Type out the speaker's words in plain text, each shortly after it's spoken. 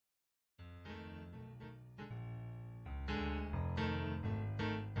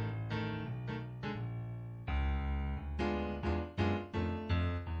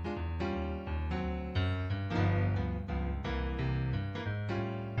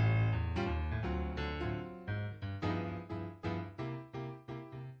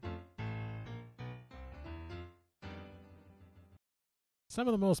Some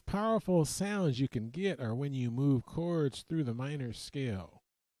of the most powerful sounds you can get are when you move chords through the minor scale.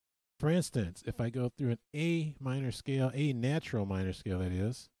 For instance, if I go through an A minor scale, A natural minor scale that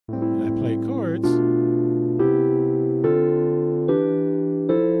is, and I play chords,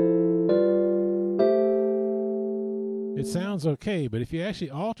 it sounds okay, but if you actually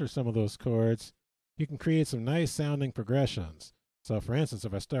alter some of those chords, you can create some nice sounding progressions. So for instance,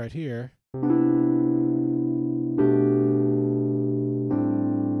 if I start here, I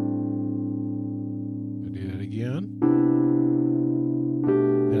do that again,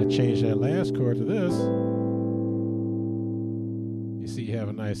 then I change that last chord to this, you see you have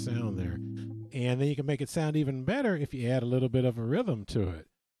a nice sound there. And then you can make it sound even better if you add a little bit of a rhythm to it.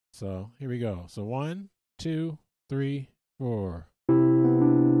 So here we go. So 1, 2, 3, 4.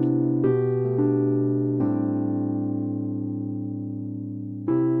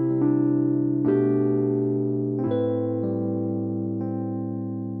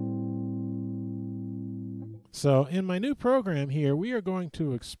 So in my new program here, we are going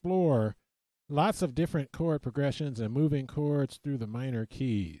to explore lots of different chord progressions and moving chords through the minor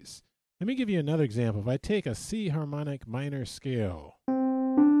keys. Let me give you another example. If I take a C harmonic minor scale,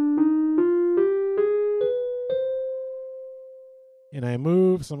 and I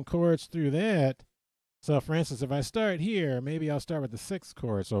move some chords through that. So for instance, if I start here, maybe I'll start with the 6th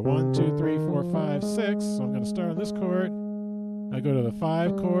chord. So 1, 2, 3, 4, 5, 6. So I'm going to start on this chord. I go to the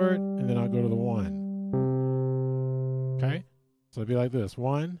 5 chord, and then I'll go to the 1. Okay? So it'll be like this.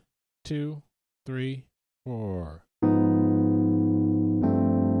 1, 2, 3, 4.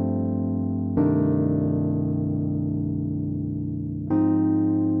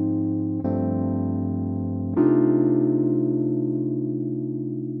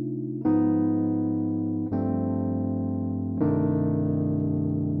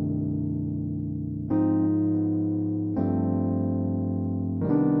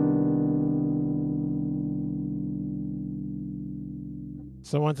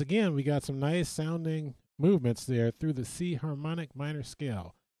 So once again, we got some nice sounding movements there through the C harmonic minor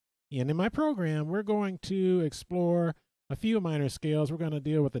scale. And in my program, we're going to explore a few minor scales. We're going to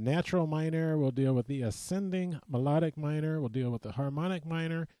deal with the natural minor, we'll deal with the ascending melodic minor, we'll deal with the harmonic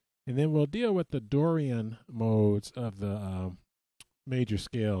minor, and then we'll deal with the Dorian modes of the major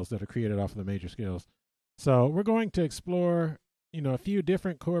scales that are created off of the major scales. So we're going to explore a few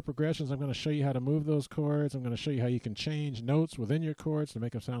different chord progressions. I'm going to show you how to move those chords. I'm going to show you how you can change notes within your chords to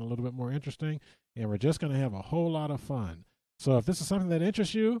make them sound a little bit more interesting. And we're just going to have a whole lot of fun. So if this is something that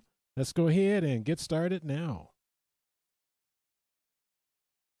interests you, let's go ahead and get started now.